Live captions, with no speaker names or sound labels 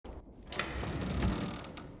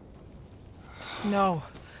No.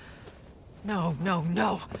 No, no,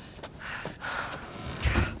 no.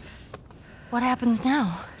 What happens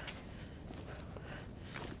now?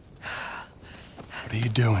 What are you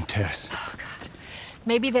doing, Tess? Oh, God.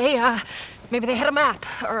 Maybe they had a map,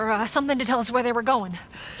 or something to tell us where they were going.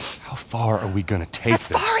 How far are we gonna take this?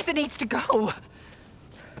 As far as it needs to go.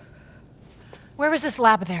 Where was this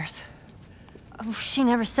lab of theirs? Oh, she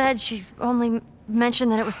never said. She only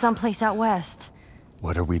mentioned that it was someplace out west.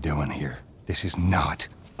 What are we doing here? This is not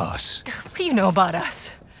us. What do you know about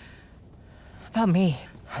us? About me?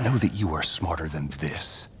 I know that you are smarter than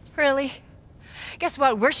this. Really? Guess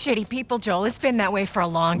what? We're shitty people, Joel. It's been that way for a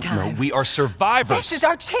long time. No, we are survivors. This is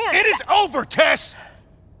our chance. It is over, Tess!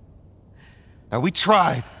 Now, we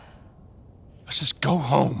tried. Let's just go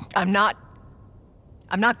home. I'm not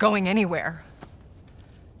going anywhere.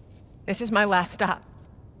 This is my last stop.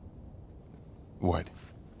 What?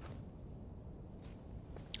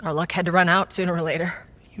 Our luck had to run out sooner or later.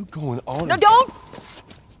 You going on? No, don't!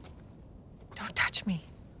 Don't touch me.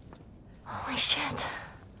 Holy shit.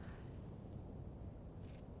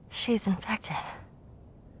 She's infected.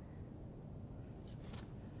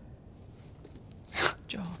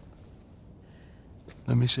 Joel.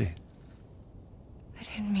 Let me see it. I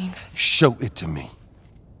didn't mean for this. Show it to me.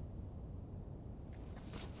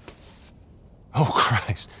 Oh,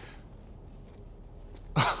 Christ.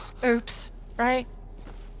 Oops, right?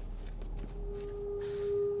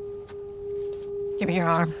 Give me your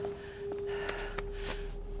arm.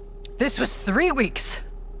 This was 3 weeks.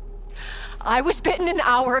 I was bitten an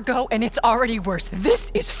hour ago, and it's already worse.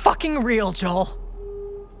 This is fucking real, Joel.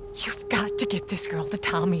 You've got to get this girl to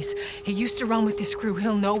Tommy's. He used to run with this crew.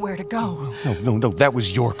 He'll know where to go. No. That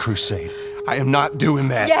was your crusade. I am not doing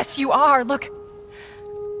that. Yes, you are. Look.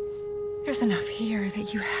 There's enough here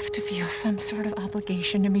that you have to feel some sort of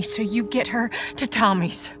obligation to me, so you get her to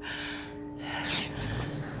Tommy's.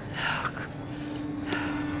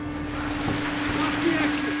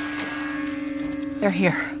 They're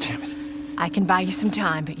here. Damn it. I can buy you some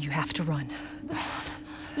time, but you have to run.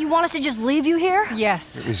 You want us to just leave you here?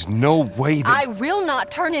 Yes. There is no way that... I will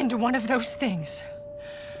not turn into one of those things.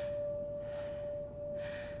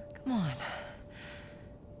 Come on.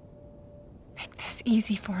 Make this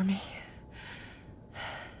easy for me.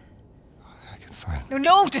 I can find...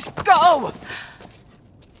 No, just go!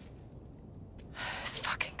 Just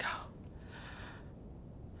fucking go.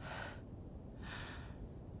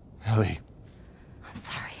 Ellie. I'm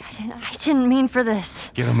sorry. I didn't mean for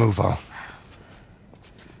this. Get a move on.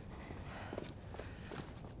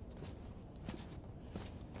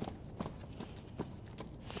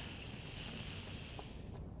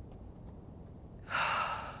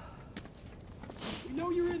 We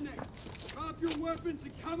know you're in there. Drop your weapons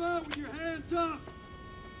and come out with your hands up.